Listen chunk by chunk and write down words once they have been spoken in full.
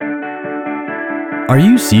Are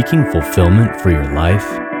you seeking fulfillment for your life?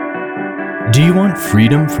 Do you want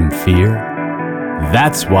freedom from fear?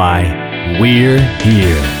 That's why we're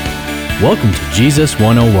here. Welcome to Jesus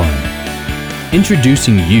 101,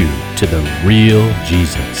 introducing you to the real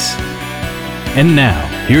Jesus. And now,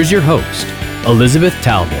 here's your host, Elizabeth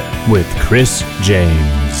Talbot with Chris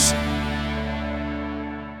James.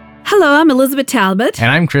 Hello, I'm Elizabeth Talbot. And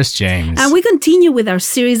I'm Chris James. And we continue with our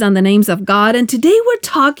series on the names of God. And today we're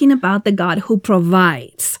talking about the God who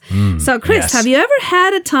provides. So, Chris, yes. Have you ever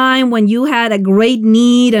had a time when you had a great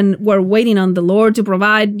need and were waiting on the Lord to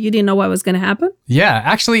provide? You didn't know what was going to happen? Yeah,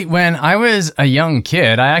 actually, when I was a young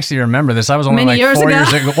kid, I actually remember this. I was only Many years 4 ago?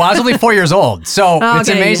 years ago. Well, I was only 4 years old. So it's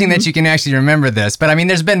Okay. amazing that you can actually remember this. But I mean,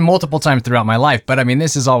 there's been multiple times throughout my life. But I mean,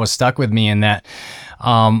 this has always stuck with me in that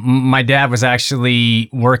my dad was actually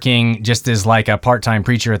working just as like a part-time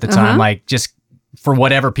preacher at the time, like just for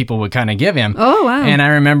whatever people would kind of give him. Oh, wow. And I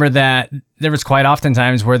remember that there was quite often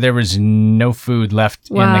times where there was no food left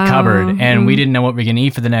in the cupboard and we didn't know what we were going to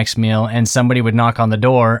eat for the next meal, and somebody would knock on the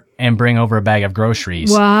door and bring over a bag of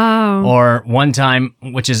groceries. Wow. Or one time,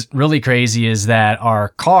 which is really crazy, is that our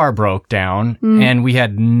car broke down and we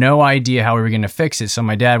had no idea how we were going to fix it. So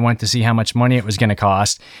my dad went to see how much money it was going to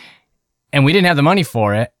cost. And we didn't have the money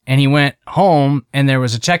for it. And he went home and there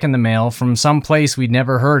was a check in the mail from some place we'd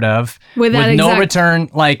never heard of With no return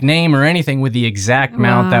like name or anything, with the exact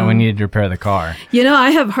amount that we needed to repair the car. You know, I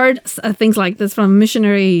have heard things like this from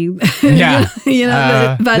missionary. Yeah.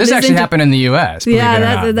 But this actually happened in the U.S. believe it or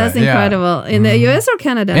not, that's but, yeah. incredible. In the U.S. or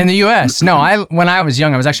Canada? In the U.S. No, when I was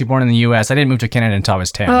young, I was actually born in the U.S. I didn't move to Canada until I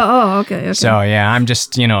was 10. Okay. So yeah, I'm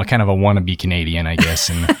just, kind of a wannabe Canadian, I guess,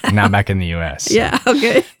 and now back in the U.S. Yeah,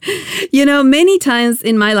 okay. You know, many times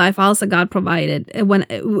in my life, also God provided when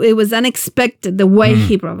it was unexpected, the way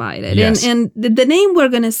He provided. Yes. And the name we're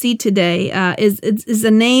going to see today is a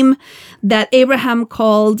name that Abraham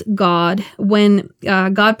called God when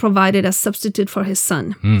God provided a substitute for his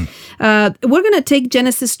son. We're going to take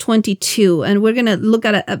Genesis 22 and we're going to look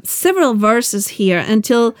at several verses here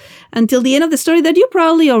until the end of the story that you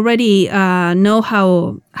probably already know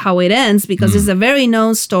how it ends, because it's a very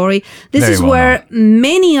known story. This Very is well where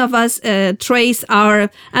many of us trace our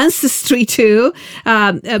ancestry to.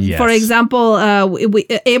 Yes. For example,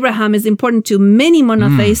 Abraham is important to many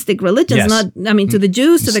monotheistic religions, Yes. to the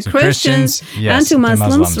Jews, to the To Christians, yes, and to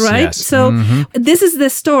Muslims, right? yes. So this is the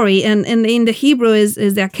story, and in the Hebrew is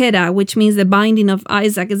the Akedah, which means the binding of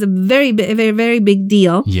Isaac. Is a very, very, very big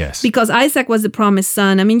deal. Yes. Because Isaac was the promised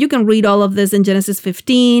son. I mean, you can read all of this in Genesis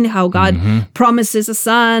 15, how God promises a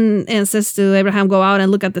son and says to Abraham, go out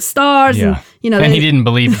and look at the stars. Yeah. And he didn't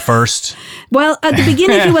believe at first. well, at the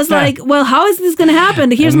beginning, he was like, well, how is this going to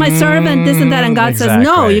happen? Here's my servant, this and that. And God says, no,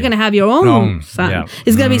 Exactly. you're going to have your own son. Yeah.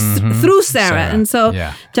 It's going to be through Sarah. Sarah. And so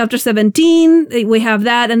Yeah. chapter 17, we have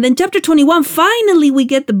that. And then chapter 21, finally, we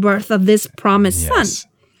get the birth of this promised Yes. son.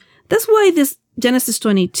 That's why this Genesis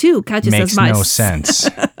 22 catches Makes us by no sense.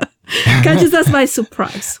 catches us by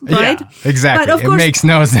surprise, right? Yeah, exactly. But of It course, makes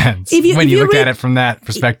no sense if you look read- at it from that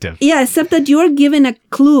perspective. Yeah, except that you're given a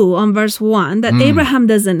clue on verse 1 that Abraham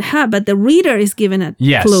doesn't have, but the reader is given a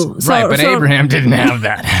Yes, clue. right, but Abraham didn't have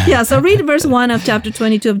that. Yeah, so read verse 1 of chapter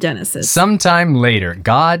 22 of Genesis. Sometime later,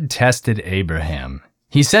 God tested Abraham.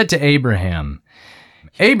 He said to Abraham,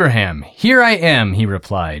 "Abraham, here I am," he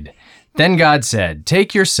replied. Then God said,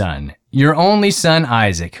 "Take your son, your only son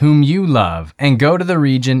Isaac, whom you love, and go to the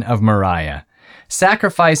region of Moriah.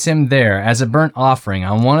 Sacrifice him there as a burnt offering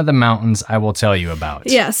on one of the mountains I will tell you about."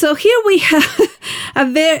 Yeah, so here we have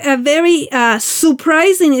a very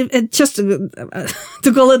surprising, just to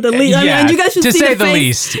call it the least. I Yeah, mean, you guys should to see say the the face.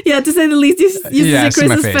 least. Yeah, to say the least. You Yeah, see see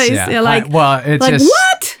my Chris's face, face. yeah. Yeah, like, it's like just,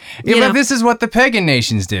 what? Yeah, You but know? this is what the pagan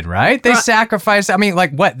nations did, right? They sacrificed. I mean,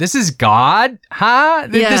 like, what? This is God? Huh?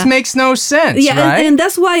 Yeah. This makes no sense, Yeah, right? and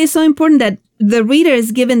that's why it's so important that the reader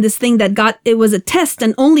is given this thing that God, it was a test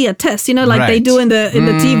and only a test, like they Right. do in the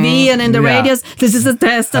TV and in the yeah. radios. This is a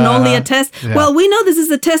test and only a test. yeah. Well, we know this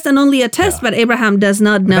is a test and only a test, but Abraham does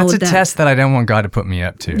not know That's a that. test that I don't want God to put me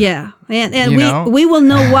up to. Yeah, and You we know? we will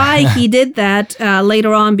know why he did that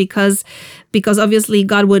later on, because obviously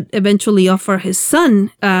God would eventually offer his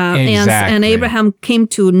son, and Exactly. Abraham came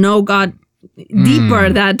to know God deeper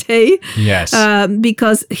that day. Yes.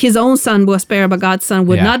 Because his own son was spared, but God's son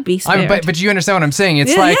would Yeah. not be spared. But you understand what I'm saying?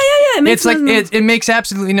 It's Yeah, like yeah. It makes it's like no- it makes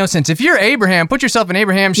absolutely no sense. If you're Abraham, put yourself in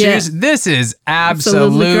Abraham's Yeah. shoes. This is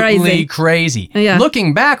Absolutely absolutely crazy. Yeah.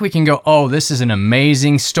 Looking back, we can go, "Oh, this is an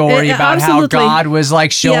amazing story Yeah, about absolutely. how God was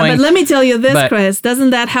like showing." Yeah, but let me tell you this, but- Chris. Doesn't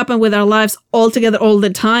that happen with our lives all together all the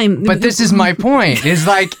time? But this is my point. Is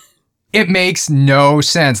like It makes no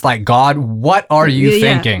sense. Like, God, what are you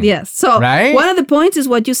thinking? Yes. So right? One of the points is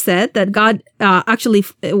what you said, that God actually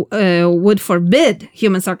would forbid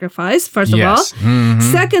human sacrifice, first of all. Mm-hmm.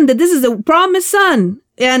 Second, that this is a promised son.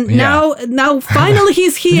 And now finally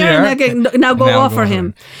he's here, and I can now go offer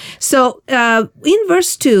him. So in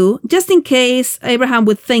verse 2, just in case Abraham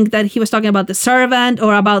would think that he was talking about the servant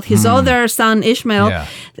or about his other son Ishmael,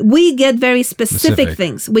 we get very specific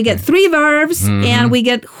things. We get 3 verbs and we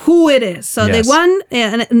get who it is. So the one,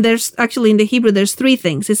 and there's actually in the Hebrew, there's 3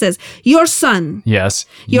 things. It says, your son. Yes.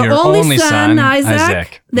 Your only son,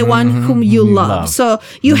 Isaac. The one whom you love. So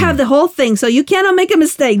you have the whole thing. So you cannot make a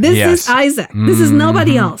mistake. This is Isaac. This is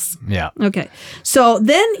nobody else. Yeah. Okay. So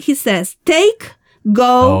then he says, take,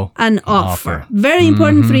 go, and offer. Very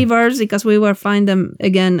important 3 verbs, because we will find them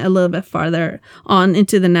again a little bit farther on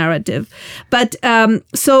into the narrative. But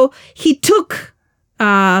so he took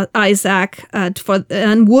Isaac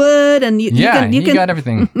and wood, and you can got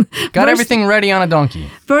everything. Got everything ready on a donkey.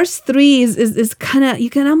 Verse 3 is kind of, you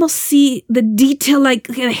can almost see the detail, like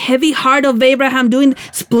a heavy heart of Abraham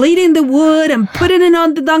splitting the wood and putting it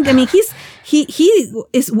on the donkey. I mean, he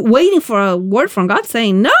is waiting for a word from God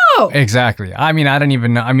saying no. Exactly. I mean, I don't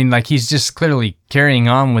even know. I mean, like, he's just clearly carrying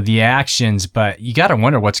on with the actions, but you got to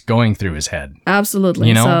wonder what's going through his head. Absolutely.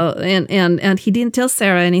 You know? So, and he didn't tell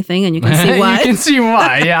Sarah anything, and you can see why. You can see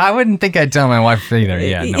why. Yeah, I wouldn't think I'd tell my wife either.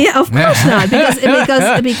 Yeah, no. Yeah, of course not,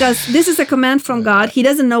 because this is a command from God. He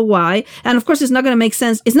doesn't know why, and of course, it's not going to make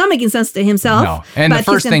sense. It's not making sense to himself. No, and the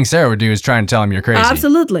first thing Sarah would do is try and tell him you're crazy.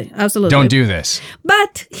 Absolutely. Don't do this.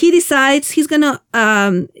 But he decides he's going to.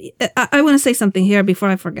 I want to say something here before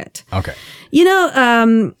I forget. Okay. You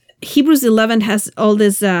know, Hebrews 11 has all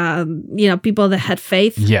this, people that had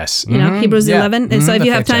faith. Yes. You know, Hebrews 11. And so if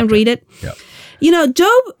you have time, read it. Yep. You know,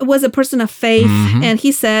 Job was a person of faith, and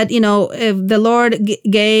he said, if the Lord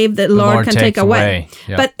gave, the Lord can take away.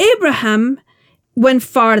 Yep. But Abraham went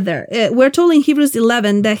farther. We're told in Hebrews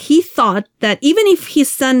 11 that he thought that even if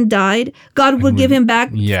his son died, God would give him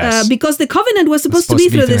back, because the covenant was supposed to be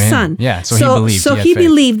through the son. Yeah, so he believed. So he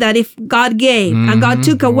believed that if God gave and God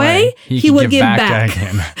took away, he would give back.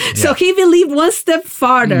 So he believed one step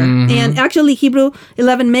farther. And actually, Hebrew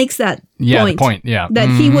 11 makes that point. That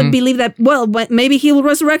he would believe that, maybe he will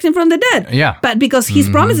resurrect him from the dead. Yeah. But because his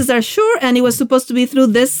promises are sure, and it was supposed to be through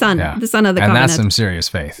this son, the son of the covenant. And that's some serious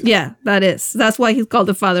faith. Yeah, that is. That's why he's called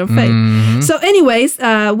the father of faith. So anyways,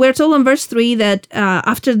 we're told in verse 3 that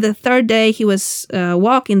after the 3rd day he was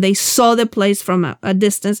walking, they saw the place from a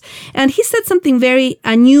distance. And he said something very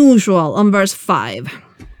unusual on verse 5.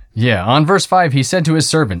 Yeah, on verse 5, he said to his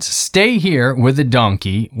servants, "Stay here with the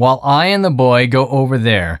donkey while I and the boy go over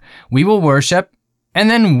there. We will worship, and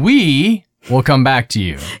then we will come back to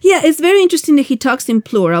you." Yeah, it's very interesting that he talks in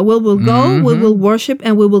plural. We will go, we will worship,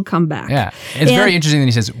 and we will come back. Yeah, it's very interesting that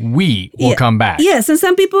he says, "We will come back." Yes, and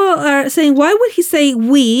some people are saying, why would he say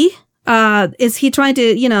we? Is he trying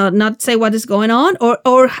to, not say what is going on?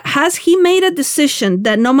 Or has he made a decision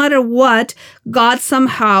that no matter what, God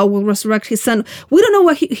somehow will resurrect his son? We don't know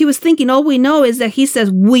what he was thinking. All we know is that he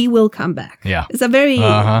says, we will come back. Yeah. It's a very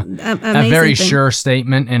amazing a very thing. sure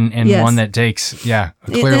statement, and one that takes,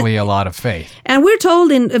 clearly a lot of faith. And we're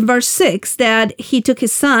told in verse 6 that he took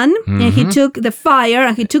his son, and he took the fire,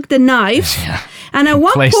 and he took the knife. Yeah. And at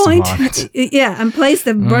one point, and placed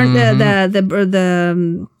the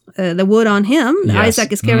the wood on him. Yes.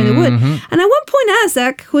 Isaac is carrying the wood. And at one point,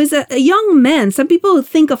 Isaac, who is a young man, some people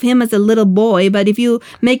think of him as a little boy, but if you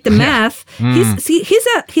make the math,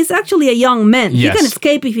 he's actually a young man. Yes. He can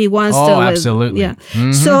escape if he wants to. Oh, absolutely. Yeah.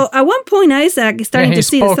 So at one point, Isaac is starting to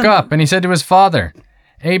see. He spoke up and he said to his father,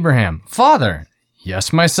 Abraham, "Father."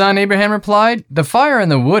 "Yes, my son," Abraham replied. "The fire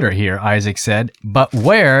and the wood are here," Isaac said. "But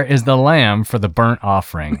where is the lamb for the burnt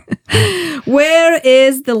offering?" Where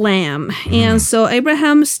is the lamb? And so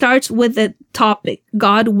Abraham starts with the topic.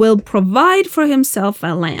 God will provide for himself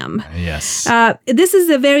a lamb. Yes. This is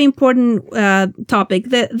a very important topic.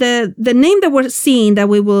 The name that we're seeing that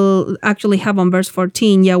we will actually have on verse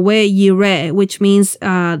 14, Yahweh Yireh, which means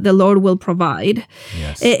the Lord will provide.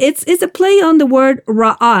 Yes. It's a play on the word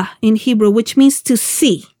ra'ah in Hebrew, which means to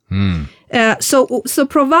see. So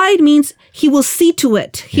provide means he will see to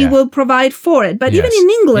it. He will provide for it. But even in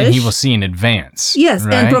English... And he will see in advance. Yes,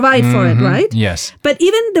 right? And provide for it, right? Yes. But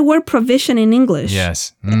even the word provision in English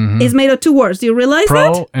is made of 2 words. Do you realize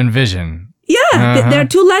that? Pro and vision. Yeah, there are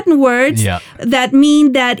 2 Latin words that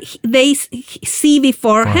mean that they see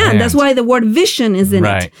beforehand. That's why the word vision is in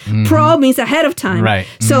it. Pro means ahead of time. Right.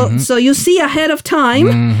 So you see ahead of time,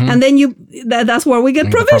 and then that's where we get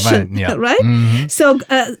provision, right? So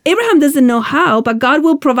Abraham doesn't know how, but God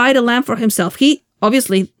will provide a lamb for himself. He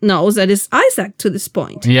obviously knows that it's Isaac to this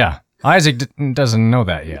point. Yeah. Isaac doesn't know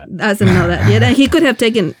that yet. Doesn't know that yet. And he could have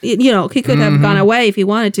taken, he could have gone away if he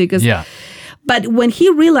wanted to. Yeah. But when he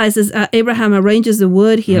realizes Abraham arranges the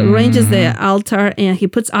wood, he arranges the altar, and he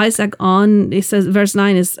puts Isaac on, it says, verse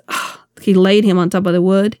 9 is, he laid him on top of the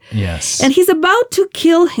wood. Yes. And he's about to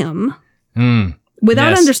kill him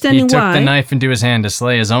without understanding why. He took why. the knife into his hand to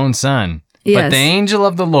slay his own son. Yes. But the angel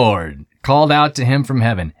of the Lord called out to him from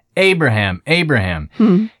heaven, Abraham,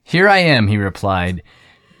 Abraham. Here I am, he replied.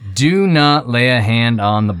 Do not lay a hand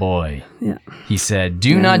on the boy. Yeah. He said,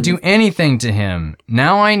 do not do anything to him.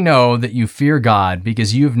 Now I know that you fear God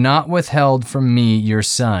because you have not withheld from me your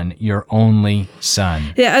son, your only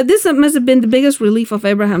son. Yeah, this must have been the biggest relief of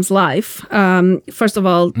Abraham's life. First of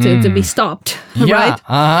all, to be stopped, right?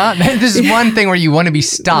 This is one thing where you want to be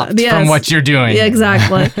stopped from what you're doing. Yeah,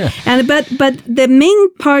 exactly. But the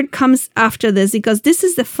main part comes after this, because this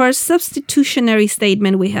is the first substitutionary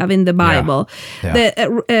statement we have in the Bible.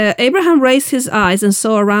 Yeah. Abraham raised his eyes and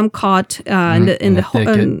saw a ram caught in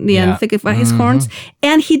the thicket by his horns,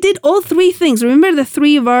 and he did all three things. Remember the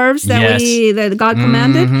three verbs that God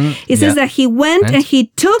commanded? It says that he went and he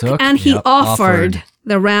took and he offered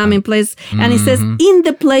the ram in place, and he says in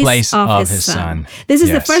the place of his son. This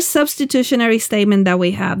is the first substitutionary statement that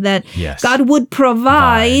we have, that God would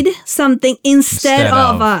provide something instead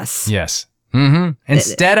of us. Yes.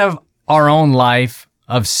 Instead of our own life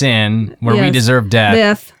of sin where we deserve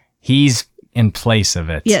death, he's in place of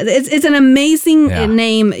it. Yeah, it's an amazing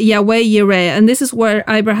name, Yahweh Yireh. And this is where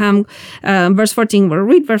Abraham, verse 14, we'll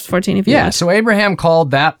read verse 14 if you want. So Abraham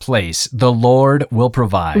called that place, the Lord will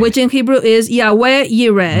provide. Which in Hebrew is Yahweh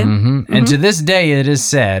Yireh. And to this day it is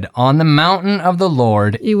said, on the mountain of the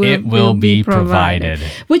Lord it will be provided.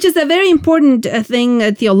 Which is a very important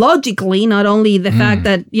thing theologically, not only the fact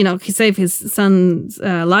that, he saved his son's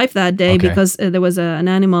life that day because there was an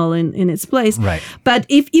animal in its place. Right. But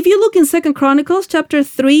if you look in 2 Chronicles chapter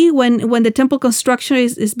 3, when the temple construction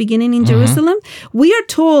is beginning in Jerusalem, we are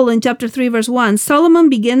told in chapter 3 verse 1, Solomon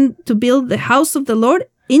began to build the house of the Lord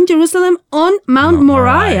in Jerusalem on Mount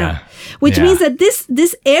Moriah. Which means that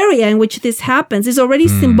this area in which this happens is already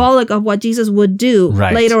symbolic of what Jesus would do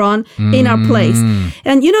later on in our place.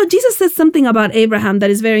 And Jesus said something about Abraham that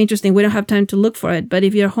is very interesting. We don't have time to look for it, but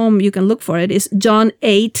if you're home, you can look for it. It's John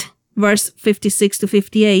 8, verse 56 to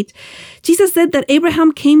 58. Jesus said that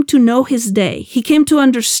Abraham came to know his day. He came to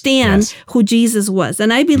understand who Jesus was.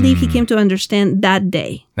 And I believe he came to understand that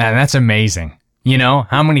day. That's amazing.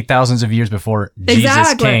 How many thousands of years before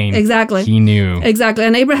Jesus came, he knew. Exactly.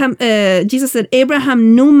 And Jesus said,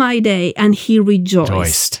 Abraham knew my day and he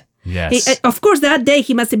rejoiced. Yes. Of course, that day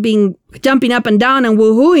he must have been jumping up and down and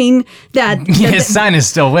woohooing that his son is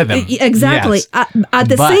still with him. Exactly. Yes. At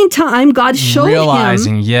the same time, God showed him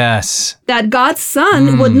that God's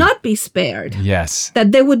son would not be spared. Yes.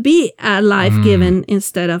 That there would be a life given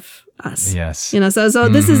instead of us. Yes. So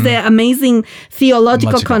this is the amazing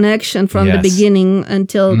theological connection from the beginning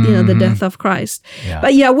until the death of Christ. Yeah.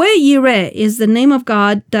 But Yahweh Yireh is the name of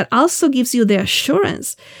God that also gives you the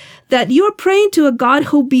assurance that you're praying to a God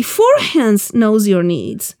who beforehand knows your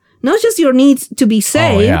needs. Not just your needs to be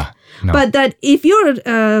saved, but that if you're,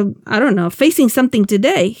 facing something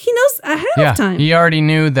today, he knows ahead of time. He already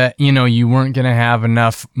knew that, you weren't going to have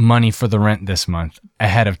enough money for the rent this month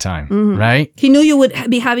ahead of time, right? He knew you would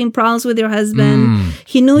be having problems with your husband.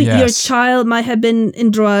 He knew your child might have been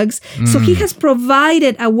in drugs. So he has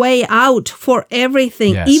provided a way out for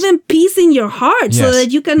everything, even peace in your heart so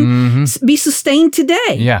that you can be sustained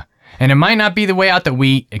today. Yeah. And it might not be the way out that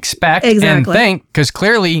we expect and think, because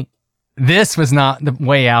clearly this was not the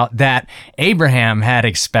way out that Abraham had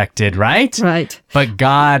expected, right? Right. But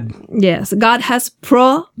God... Yes, God has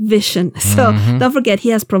provision. So don't forget, he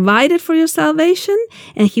has provided for your salvation,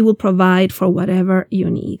 and he will provide for whatever you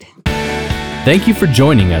need. Thank you for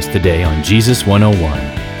joining us today on Jesus 101.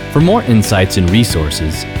 For more insights and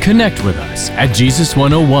resources, connect with us at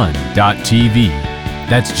Jesus101.tv.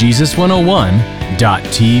 That's Jesus101.tv.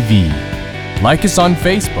 Like us on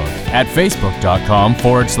Facebook at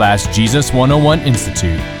facebook.com/Jesus101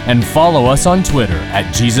 Institute and follow us on Twitter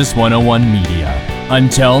at Jesus101 Media.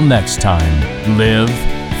 Until next time, live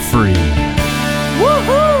free.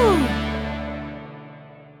 Woohoo!